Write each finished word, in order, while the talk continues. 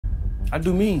I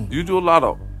do me. You do a lot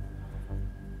of.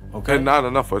 Okay. And not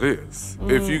enough of this.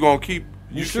 If you gonna keep,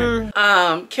 you sure?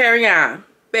 Kerrion,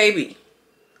 baby.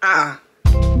 Hi,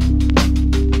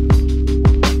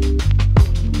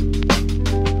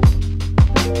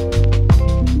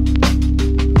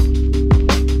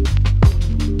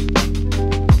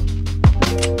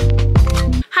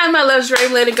 my loves, Ray,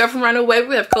 lady girl from Runaway.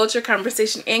 We have culture,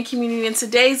 conversation, and community. In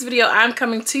today's video, I'm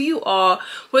coming to you all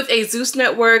with a Zeus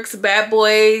Networks Bad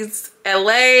Boys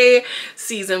LA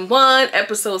season 1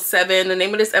 episode 7. The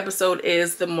name of this episode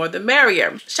is The More the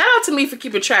Merrier. Shout out to me for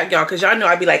keeping track, y'all, because y'all know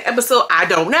I'd be like, episode I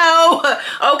don't know.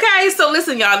 Okay, so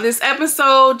listen, y'all, this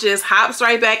episode just hops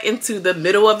right back into the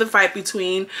middle of the fight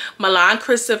between Milan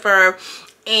Christopher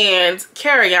and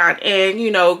Kerrion. And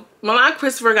you know, Milan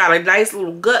Christopher got a nice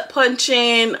little gut punch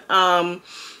in.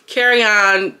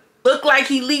 Kerrion looked like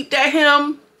he leaped at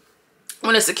him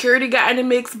when a security got in the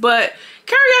mix, but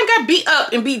Kerrion got beat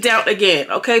up and beat down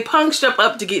again, okay? Punched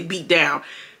up to get beat down.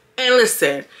 And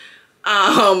listen,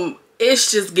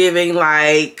 it's just giving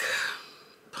like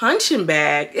punching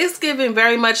bag. It's giving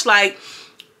very much like,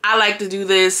 I like to do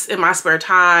this in my spare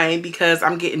time because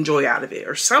I'm getting joy out of it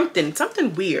or something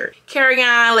weird.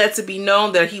 Kerrion lets it be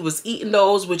known that he was eating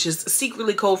those, which is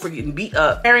secretly code for getting beat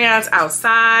up. Kerrion's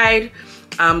outside.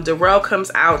 Darrell comes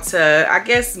out to, I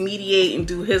guess, mediate and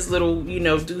do his little, you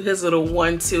know, do his little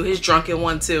 1-2, his drunken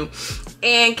 1-2.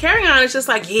 And Kerrion is just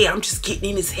like, yeah, I'm just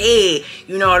getting in his head.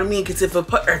 You know what I mean? Because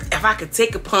if I could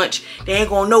take a punch, they ain't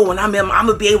gonna know when I'm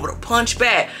gonna be able to punch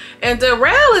back. And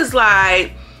Darrell is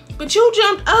like, but you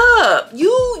jumped up.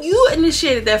 You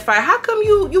initiated that fight. How come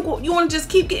you want to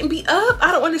just keep getting beat up?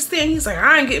 I don't understand. He's like,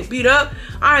 I ain't getting beat up.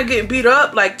 I ain't getting beat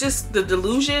up. Like, just the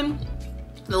delusion.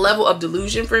 The level of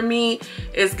delusion for me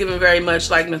is giving very much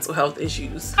like mental health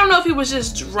issues. I don't know if he was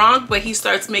just drunk, but he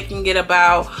starts making it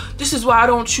about, this is why I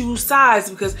don't choose sides,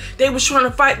 because they was trying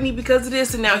to fight me because of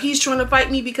this, and now he's trying to fight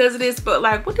me because of this. But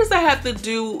like, what does that have to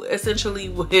do essentially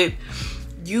with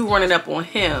you running up on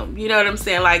him? You know what I'm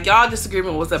saying? Like, y'all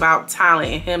disagreement was about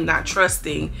talent and him not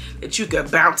trusting that you could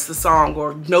bounce the song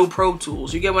or no Pro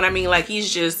Tools. You get what I mean? Like,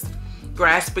 he's just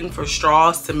grasping for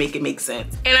straws to make it make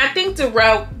sense. And I think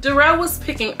Darrell was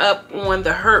picking up on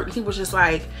the hurt. He was just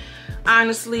like,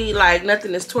 honestly, like,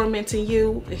 nothing is tormenting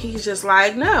you. And he's just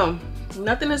like, no,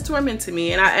 nothing is tormenting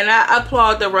me. And I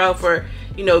applaud Darrell for,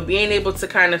 you know, being able to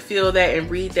kind of feel that and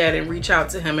read that and reach out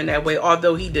to him in that way.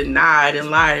 Although he denied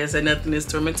and lied and said nothing is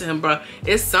tormenting him, bro.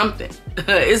 It's something.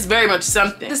 It's very much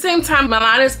something. At the same time,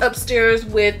 Milan is upstairs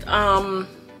with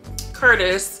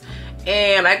Curtis.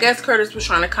 And I guess Curtis was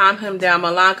trying to calm him down.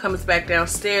 Milan comes back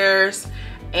downstairs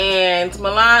and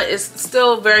Milan is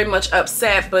still very much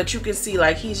upset, but you can see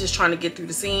like he's just trying to get through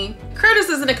the scene. Curtis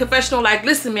is in a confessional like,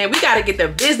 listen man, we gotta get the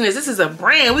business. This is a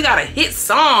brand. We got a hit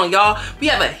song, y'all. We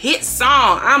have a hit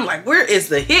song. I'm like, where is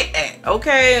the hit at?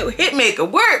 Okay, hit maker,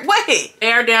 what hit?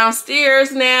 They're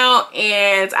downstairs now,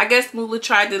 and I guess Moolah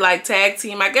tried to like tag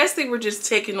team. I guess they were just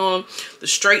taking on the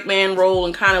straight man role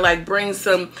and kind of like bring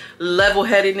some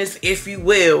level-headedness, if you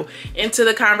will, into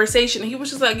the conversation. And he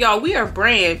was just like, y'all, we are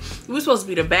brand. We're supposed to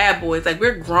be the bad boys. Like,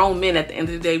 we're grown men at the end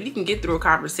of the day. We can get through a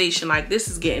conversation. Like, this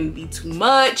is getting to be too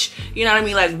much. You know what I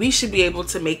mean? Like, we should be able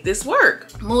to make this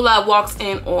work. Moolah walks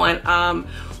in on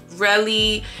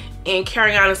Relly, and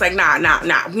Kerrion is like, nah.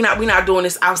 We not doing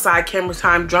this outside camera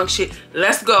time drunk shit.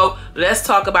 Let's go. Let's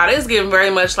talk about it. It's getting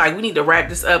very much like we need to wrap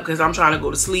this up because I'm trying to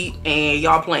go to sleep and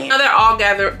y'all playing. Now they're all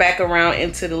gathered back around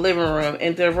into the living room,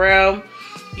 and Darrell,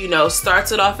 you know,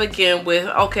 starts it off again with,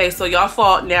 okay, so y'all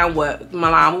fought, now what?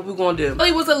 Milan, what we gonna do?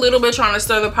 He was a little bit trying to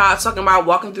stir the pot, talking about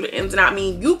walking through the ins and out. I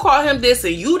mean, you call him this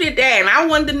and you did that, and I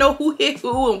wanted to know who hit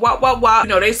who and what. You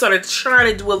know, they started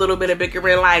trying to do a little bit of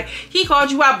bickering, like, he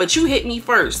called you out, but you hit me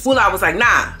first. Well, I was like,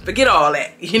 nah, forget all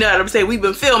that. You know what I'm saying? We've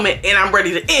been filming and I'm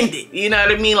ready to end it. You know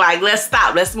what I mean? Like, let's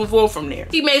stop. Let's move on from there.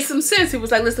 He made some sense. He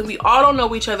was like, listen, we all don't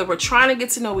know each other. We're trying to get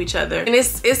to know each other. And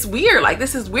it's weird. Like,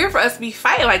 this is weird for us to be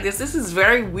fighting like this. This is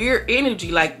very weird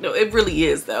energy. Like, no, it really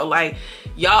is though. Like,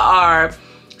 y'all are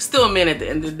still men at the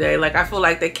end of the day. Like, I feel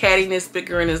like the cattiness,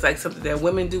 bickering is like something that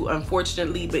women do,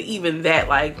 unfortunately, but even that,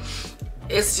 like,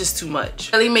 it's just too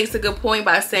much. He makes a good point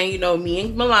by saying, you know, me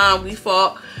and Milan, we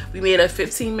fought. We made up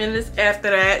 15 minutes after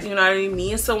that. You know what I mean?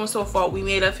 Me and so-and-so fought. We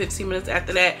made up 15 minutes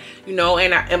after that. You know,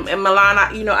 and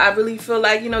Milan, you know, I really feel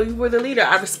like, you know, you were the leader.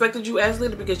 I respected you as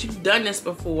leader because you've done this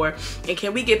before. And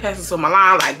can we get past it? So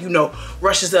Milan, like, you know,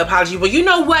 rushes the apology. But you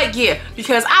know what? Yeah,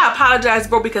 because I apologize,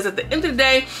 bro, because at the end of the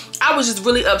day, I was just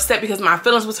really upset because my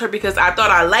feelings was hurt because I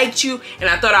thought I liked you and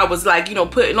I thought I was like, you know,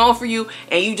 putting on for you,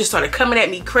 and you just started coming at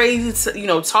me crazy, you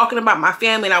know, talking about my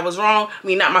family, and I was wrong. I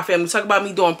mean, not my family, talking about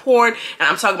me doing porn, and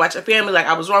I'm talking about your family. Like,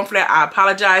 I was wrong for that. I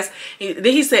apologize. Then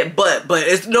he said, but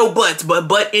it's no buts,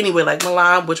 but anyway, like,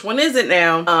 Milan, which one is it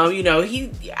now? You know,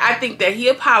 I think that he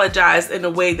apologized in a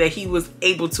way that he was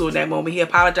able to in that moment. He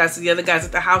apologized to the other guys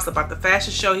at the house about the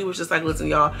fashion show. He was just like, listen,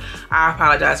 y'all, I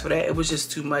apologize for that. It was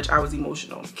just too much. I was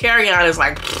emotional. Kerrion is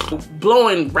like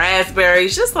blowing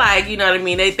raspberries, just like, you know what I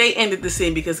mean? They ended the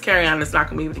scene because Kerrion is not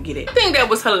gonna be able to get it. The thing that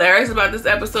was hilarious about this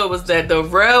episode was that the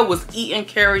Darrell was eating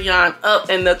Kerrion up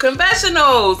in the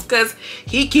confessionals because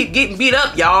he keep getting beat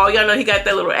up, y'all. Y'all know he got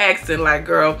that little accent, like,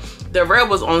 girl. Darrell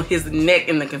was on his neck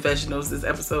in the confessionals this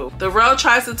episode. Darrell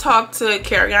tries to talk to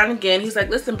Kerrion again. He's like,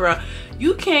 listen, bro,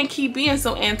 you can't keep being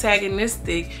so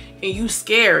antagonistic and you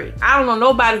scary. I don't know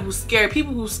nobody who's scary.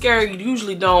 People who's scary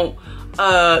usually don't,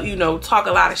 you know, talk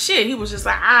a lot of shit. He was just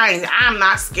like, I'm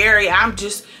not scary. I'm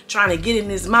just trying to get in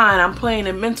his mind. I'm playing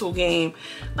a mental game.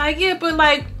 Like, yeah, but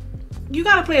like, you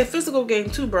gotta play a physical game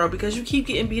too, bro, because you keep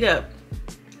getting beat up.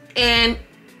 And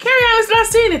Kerrion is not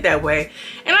seeing it that way.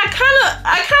 And I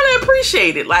kind of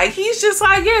appreciate it. Like, he's just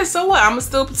like, yeah, so what? I'm gonna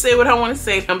still say what I want to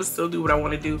say. I'm gonna still do what I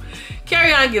want to do.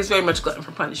 Kerrion gives very much glutton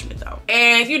for punishment, though.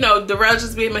 And, you know, Darrell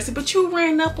just being messy, but you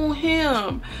ran up on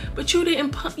him. But you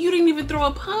didn't even throw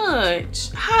a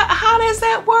punch. How does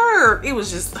that work? It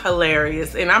was just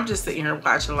hilarious. And I'm just sitting here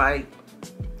watching like,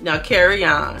 now carry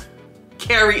on.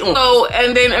 So,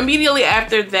 and then immediately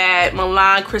after that,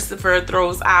 Milan Christopher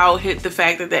throws out the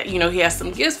fact that, you know, he has some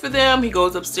gifts for them. He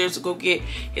goes upstairs to go get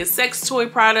his sex toy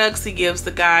products. He gives the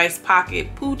guys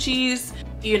pocket poochies.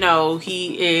 You know,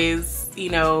 he is, you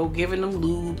know, giving them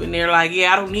lube, and they're like,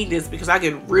 yeah, I don't need this because I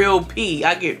get real pee.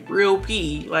 I get real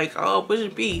pee. Like, oh,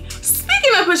 pushing pee.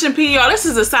 Speaking of pushing pee, y'all, this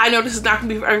is a side note. This is not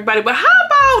gonna be for everybody, but how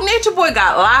about Nature Boy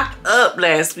got locked up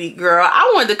last week, girl?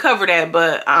 I wanted to cover that,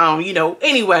 but you know,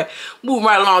 anyway, moving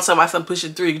right along, talking about some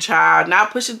pushing 3, child,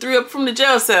 not pushing 3 up from the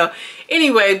jail cell.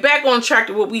 Anyway, back on track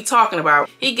to what we talking about.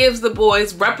 He gives the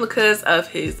boys replicas of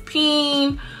his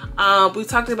peen. We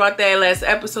talked about that last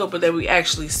episode, but then we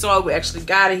actually saw it. We actually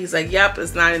got it. He's like, yep,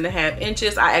 it's 9.5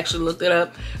 inches. I actually looked it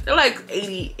up. They're like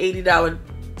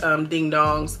 $80 ding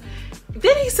dongs.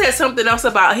 Then he said something else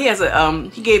about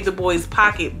he gave the boys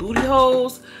pocket booty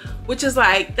holes, which is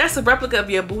like, that's a replica of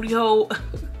your booty hole.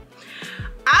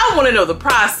 I want to know the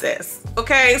process.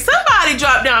 Okay, somebody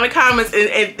drop down in the comments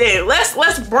and then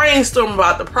let's brainstorm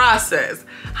about the process.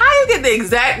 How you get the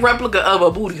exact replica of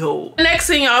a booty hole? Next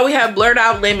thing, y'all, we have blurred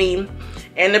out Lemmy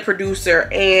and the producer,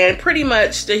 and pretty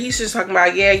much he's just talking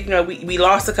about, yeah, you know, we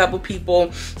lost a couple people,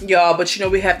 y'all, but you know,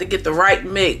 we have to get the right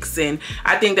mix. And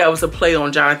I think that was a play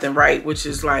on Jonathan Wright, which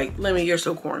is like, Lemmy, you're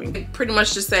so corny. Pretty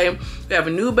much just say we have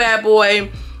a new bad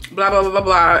boy, blah blah blah blah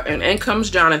blah, and in comes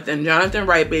Jonathan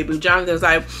Wright, baby. Jonathan's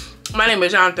like, my name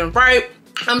is Jonathan Wright.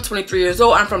 I'm 23 years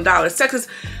old. I'm from Dallas, Texas.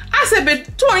 I said,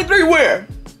 but 23 where?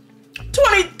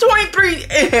 23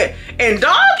 and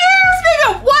dog years,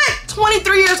 nigga? What?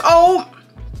 23 years old?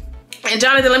 And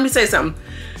Jonathan, let me say something.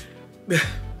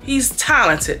 He's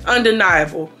talented,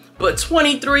 undeniable. But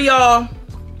 23, y'all.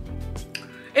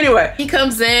 Anyway, he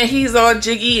comes in, he's all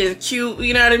jiggy and cute,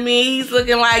 you know what I mean? He's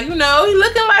looking like, you know, he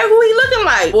looking like who he looking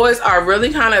like. Boys are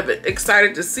really kind of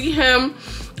excited to see him,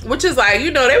 which is like,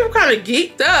 you know, they were kind of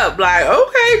geeked up. Like,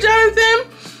 okay,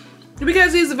 Jonathan.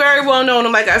 Because he's very well known,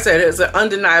 and like I said, it's an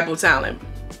undeniable talent.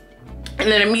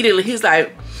 And then immediately he's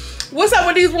like, what's up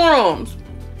with these rooms?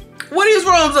 What are these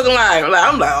rooms looking like?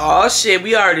 I'm like, oh shit,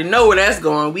 we already know where that's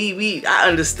going. I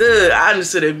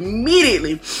understood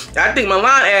immediately. I think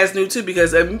Milan ass knew too,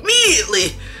 because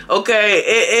immediately, okay,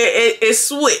 it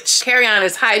switched. Kerrion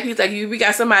is hype. He's like, we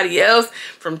got somebody else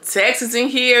from Texas in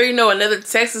here, you know, another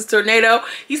Texas tornado.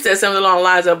 He said something along the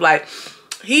lines of like,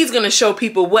 he's gonna show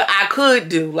people what I could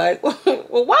do. Like,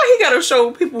 well, why he gotta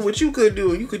show people what you could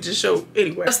do and you could just show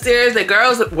anyway? Upstairs, the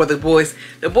girls, well, the boys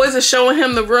are showing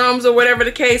him the rooms or whatever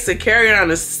the case, and Kerrion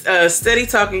is steady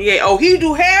talking. Yeah, oh, he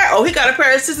do hair? Oh, he got a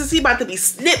pair of scissors. He about to be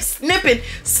snipping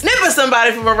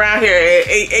somebody from around here.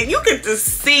 And you can just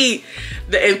see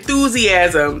the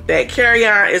enthusiasm that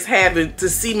Kerrion is having to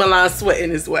see Milan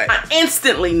sweating his way. I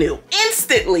instantly knew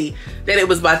that it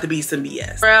was about to be some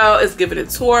BS. Darrell is giving a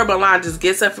tour. Milan just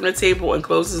gets up from the table and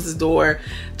closes his door.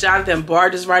 Jonathan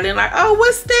barges right in like, oh,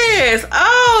 what's this?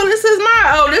 Oh,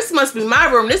 this must be my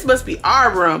room. This must be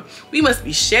our room. We must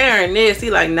be sharing this.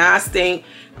 He like, nah, stink.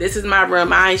 This is my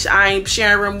room. I ain't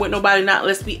sharing a room with nobody, not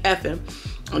unless we effing.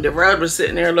 And Darrell was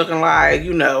sitting there looking like,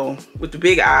 you know, with the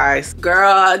big eyes.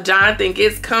 Girl, Jonathan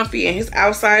gets comfy in his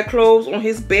outside clothes on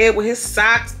his bed with his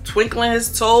socks, twinkling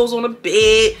his toes on the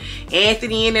bed.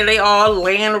 Anthony and they all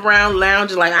laying around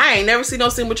lounging. Like, I ain't never seen no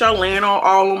scene with y'all laying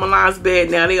all on Milan's bed.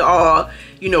 Now they all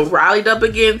you know, rallied up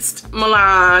against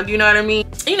Milan, you know what I mean?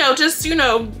 You know, just, you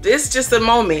know, it's just a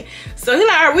moment. So he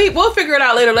like, all right, we'll figure it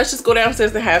out later. Let's just go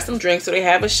downstairs and have some drinks. So they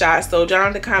have a shot. So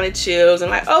Jonathan kind of chills and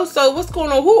like, oh, so what's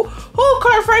going on? Who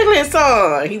Kirk Franklin's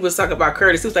son? He was talking about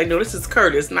Curtis. He was like, no, this is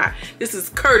Curtis, not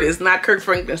Kirk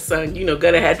Franklin's son. You know,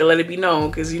 Gutta had to let it be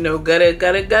known because, you know,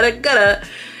 Gutta.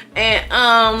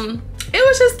 And it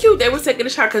was just cute. They were taking a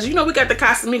shot because, you know, we got the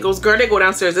Casamigos. Girl, they go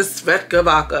downstairs. This is Svetka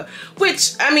vodka,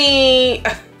 which, I mean,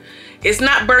 it's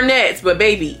not Burnett's, but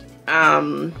baby,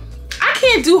 I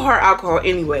can't do hard alcohol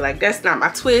anyway. Like, that's not my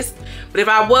twist. But if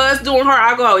I was doing hard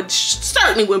alcohol, it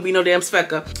certainly wouldn't be no damn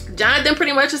Svetka. Jonathan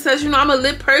pretty much just says, you know, I'm a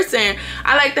lit person.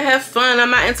 I like to have fun.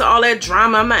 I'm not into all that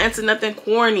drama. I'm not into nothing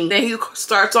corny. Then he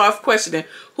starts off questioning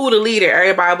who the leader.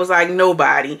 Everybody was like,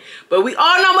 nobody. But we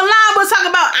all know Milan was talking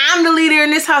about, I'm the leader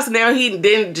in this house. Now he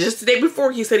then just the day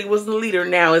before he said he wasn't the leader.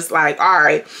 Now it's like, all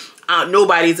right.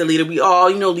 Nobody's a leader. We all,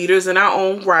 you know, leaders in our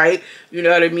own right. You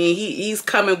know what I mean? He's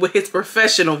coming with his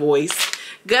professional voice.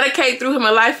 Gutta K threw him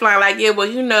a lifeline like, yeah, well,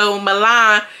 you know,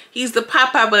 Milan, he's the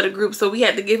pop of the group, so we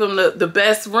had to give him the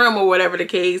best room or whatever the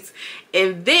case.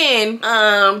 And then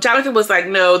Jonathan was like,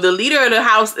 no, the leader of the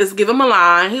house is giving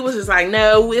Milan. He was just like,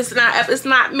 no, it's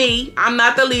not me. I'm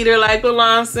not the leader like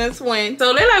Milan since when.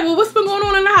 So they're like, well, what's been going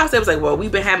on in the house? They was like, well,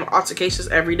 we've been having altercations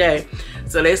every day.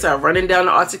 So they started running down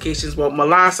the altercations. Well,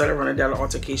 Milan started running down the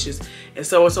altercations. And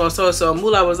so and so and so and so.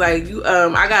 Mula was like,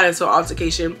 I got into an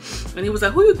altercation. And he was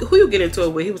like, who you get into it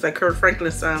with? He was like, Kirk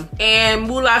Franklin's son. And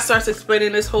Mula starts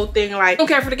explaining this whole thing like, I don't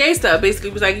care for the gay stuff. Basically,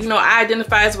 he was like, you know, I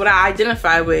identify as what I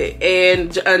identify with.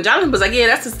 And Jonathan was like, yeah,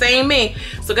 that's the same me.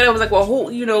 So Gutta was like, well,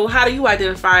 who, you know, how do you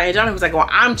identify? And Jonathan was like, well,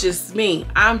 I'm just me.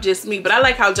 I'm just me. But I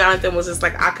like how Jonathan was just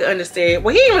like, I could understand.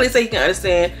 Well, he didn't really say he can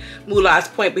understand Mula's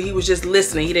point, but he was just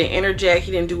listening. He didn't interject.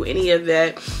 He didn't do any of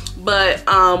that. But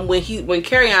when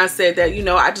Kerrion said that, you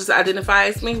know, I just identify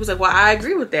as me, he was like, well, I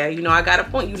agree with that. You know, I got a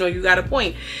point. You know, you got a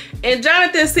point. And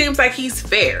Jonathan seems like he's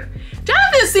fair.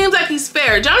 Jonathan seems like he's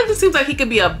fair. Jonathan seems like he could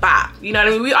be a bop. You know what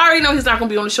I mean? We already know he's not going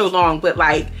to be on the show long, but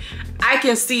like, I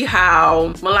can see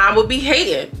how Milan would be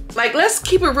hated. Like, let's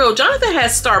keep it real. Jonathan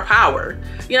has star power.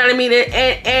 You know what I mean?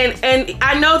 And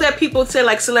I know that people say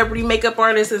like celebrity makeup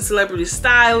artists and celebrity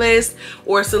stylists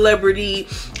or celebrity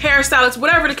hairstylists,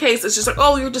 whatever the case. It's just like,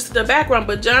 oh, you're just in the background.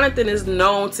 But Jonathan is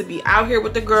known to be out here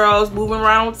with the girls, moving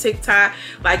around on TikTok.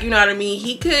 Like, you know what I mean?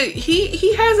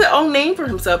 He has his own name for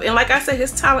himself. And like I said,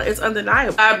 his talent is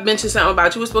undeniable. I mentioned something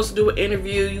about you were supposed to do an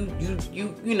interview.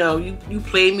 You know, you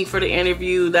played me for the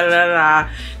interview.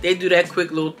 They do that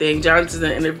quick little thing.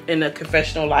 Jonathan's in a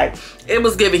confessional, like, it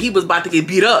was given he was about to get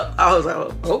beat up. I was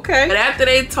like, okay. And after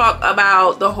they talk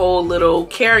about the whole little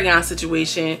Kerrion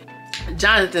situation,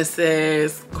 Jonathan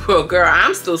says, well, girl,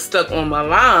 I'm still stuck on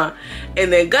Milan.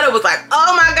 And then Gutta was like,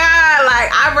 oh my God,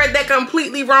 like, I read that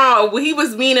completely wrong. What he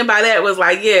was meaning by that was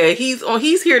like, yeah, he's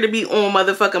here to be on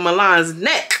motherfucking Milan's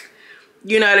neck.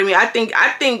 You know what I mean? I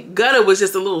think Gutta was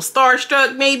just a little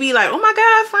starstruck, maybe like, oh my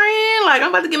God, friend, like, I'm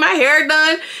about to get my hair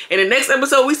done. And the next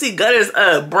episode, we see Gutta's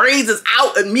braids is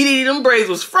out immediately. Them braids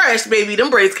was fresh, baby.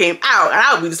 Them braids came out, and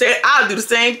I'll do the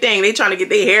same thing. They trying to get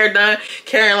their hair done.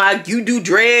 Kerrion like, you do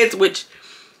dreads, which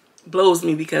blows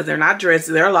me because they're not dreads,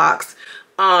 they're locks.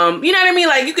 You know what I mean?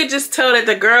 Like, you could just tell that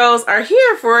the girls are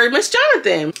here for Miss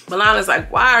Jonathan. Milan is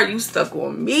like, why are you stuck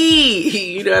on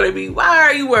me? You know what I mean? Why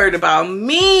are you worried about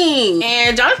me?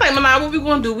 And Jonathan's like, Milan, what we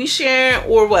gonna do? We sharing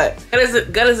or what?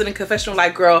 Gutta's in a confessional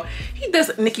like, girl, he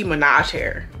does Nicki Minaj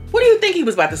hair. What do you think he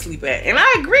was about to sleep at? And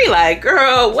I agree, like,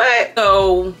 girl, what?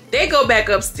 So they go back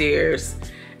upstairs.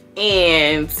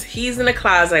 And he's in the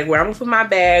closet, like, where I'm gonna put my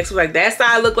bags. So like, that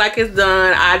side look like it's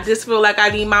done. I just feel like I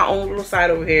need my own little side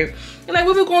over here. And like,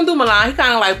 what we gonna do, Milan? He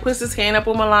kind of like puts his hand up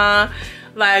on Milan.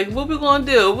 Like, what we gonna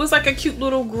do? It was like a cute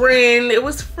little grin. It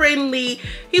was friendly.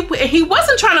 He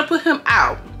wasn't trying to put him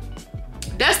out.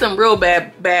 That's some real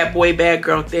bad boy, bad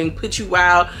girl thing. Put you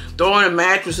out, throwing a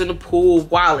mattress in the pool,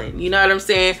 wilding. You know what I'm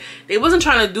saying? They wasn't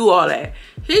trying to do all that.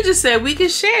 He just said we could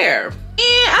share. And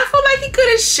I feel like he could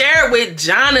have shared with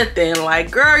Jonathan. Like,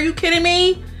 girl, are you kidding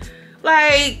me?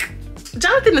 Like,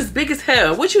 Jonathan is big as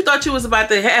hell. What you thought you was about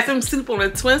to have him sleep on a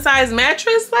twin size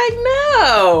mattress? Like,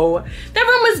 no. That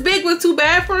room is big with 2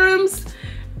 bathrooms.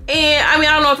 And I mean,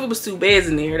 I don't know if it was 2 beds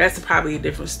in there. That's probably a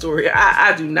different story.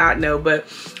 I do not know, but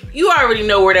you already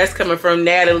know where that's coming from.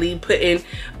 Natalie putting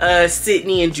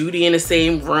Sydney and Judy in the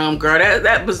same room. Girl,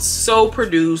 that was so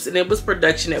produced, and it was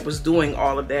production that was doing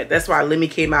all of that. That's why Lemmy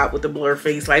came out with the blur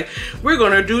face, like, we're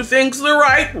gonna do things the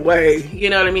right way. You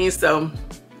know what I mean? So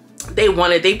they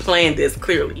planned this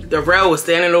clearly. Darrell was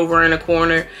standing over in the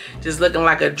corner, just looking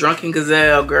like a drunken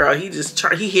gazelle, girl. He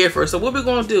here for us. So what we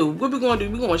gonna do? What we gonna do?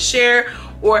 We gonna share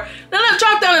Or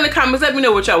drop down in the comments, let me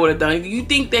know what y'all would have done. Do you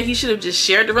think that he should have just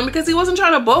shared the room because he wasn't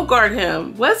trying to bogart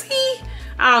him? Was he?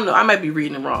 I don't know. I might be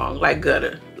reading it wrong. Like,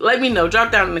 gutter. Let me know.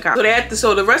 Drop down in the comments.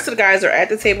 So the rest of the guys are at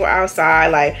the table outside.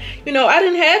 Like, you know, I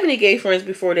didn't have any gay friends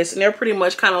before this, and they're pretty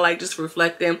much kind of like just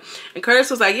reflecting. And Curtis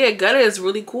was like, yeah, Gutter is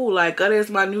really cool. Like, Gutter is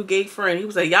my new gay friend. He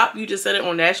was like, yup, you just said it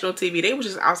on national TV. They was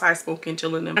just outside smoking,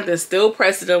 chilling them. And then still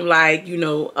pressing them like, you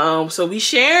know, so we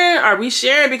sharing? Are we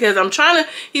sharing? Because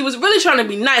he was really trying to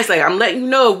be nice. Like, I'm letting you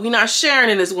know, we not sharing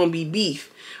and it's going to be beef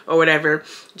or whatever.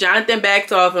 Jonathan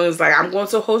backed off and was like, I'm going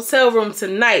to a hotel room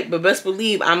tonight, but best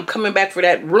believe I'm coming back for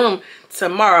that room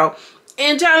tomorrow.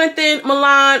 And Jonathan,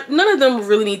 Milan, none of them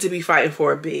really need to be fighting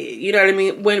for a bed. You know what I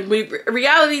mean? When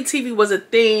reality TV was a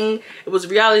thing, it was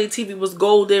reality TV was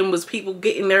golden, was people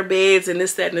getting their beds and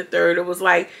this, that, and the third. It was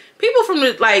like people from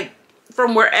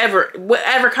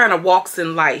whatever kind of walks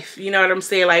in life. You know what I'm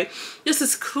saying? Like, this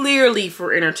is clearly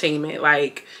for entertainment.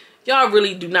 Like, y'all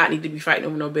really do not need to be fighting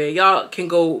over no bed. Y'all can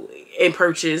go and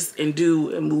purchase and do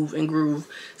and move and groove.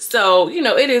 So, you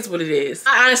know, it is what it is.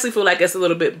 I honestly feel like it's a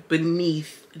little bit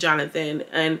beneath Jonathan.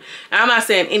 And I'm not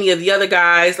saying any of the other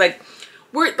guys. Like,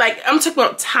 I'm talking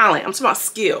about talent. I'm talking about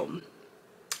skill.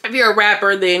 If you're a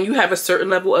rapper, then you have a certain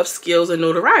level of skills and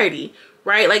notoriety,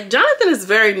 right? Like, Jonathan is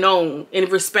very known and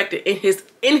respected in his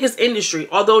industry,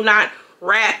 although not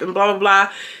rap and blah blah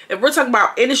blah. If we're talking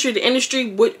about industry to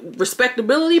industry with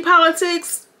respectability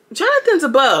politics, Jonathan's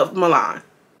above Milan,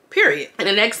 period. In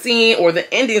the next scene, or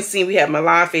the ending scene, we have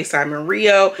Milan FaceTiming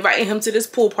Rio, inviting him to this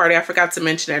pool party. I forgot to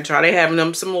mention that, y'all. They having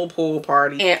them some little pool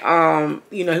party, and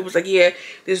you know, he was like, yeah,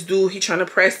 this dude, he trying to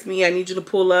press me, I need you to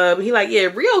pull up. And he like, yeah,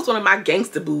 Rio's one of my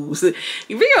gangster boos.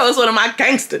 Rio is one of my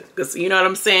gangsters, you know what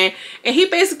I'm saying? And he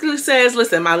basically says,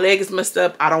 listen, my leg is messed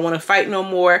up, I don't want to fight no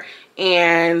more,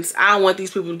 and I don't want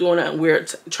these people doing nothing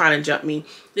weird trying to jump me.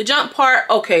 The jump part,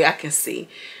 okay, I can see.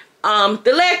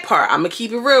 The leg part, I'm gonna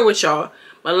keep it real with y'all.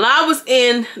 Milan was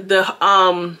in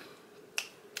the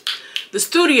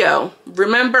studio,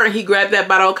 remember, and he grabbed that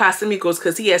bottle of Casamigos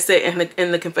because he had said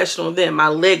in the confessional then my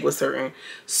leg was hurting.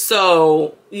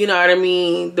 So, you know what I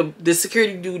mean? The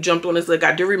security dude jumped on his leg.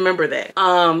 I do remember that.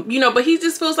 You know, but he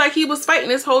just feels like he was fighting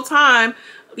this whole time,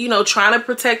 you know, trying to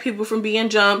protect people from being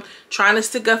jumped, trying to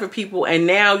stick up for people. And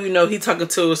now, you know, he talking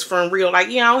to his friend Rio like,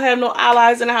 yeah, I don't have no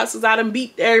allies in the house because I done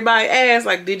beat everybody's ass.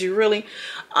 Like, did you really?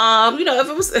 You know,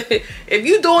 if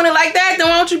you doing it like that, then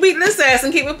why don't you beat this ass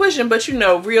and keep it pushing? But you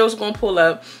know, Rio's gonna pull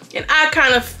up, and I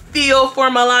kind of feel for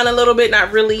Milan a little bit,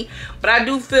 not really, but I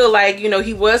do feel like, you know,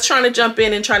 he was trying to jump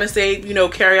in and trying to save, you know,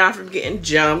 Kerrion from getting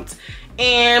jumped,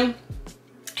 and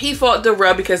he fought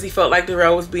Darrell because he felt like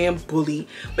Darrell was being bullied.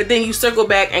 But then you circle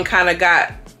back and kind of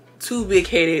got too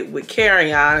big-headed with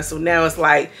Kerrion, so now it's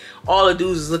like all the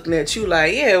dudes is looking at you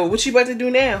like, yeah, well, what you about to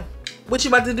do now? What you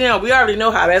about to do now? We already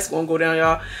know how that's gonna go down,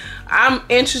 y'all. I'm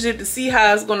interested to see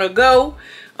how it's gonna go.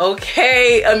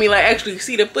 Okay, I mean, like, actually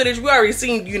see the footage. We already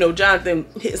seen, you know, Jonathan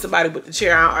hitting somebody with the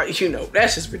chair. You know,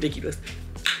 that's just ridiculous.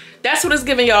 That's what it's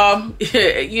giving, y'all.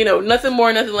 You know, nothing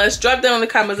more, nothing less. Drop down in the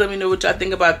comments, let me know what y'all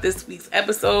think about this week's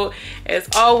episode. As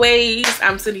always,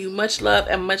 I'm sending you much love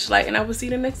and much light, and I will see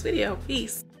you in the next video.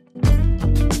 Peace.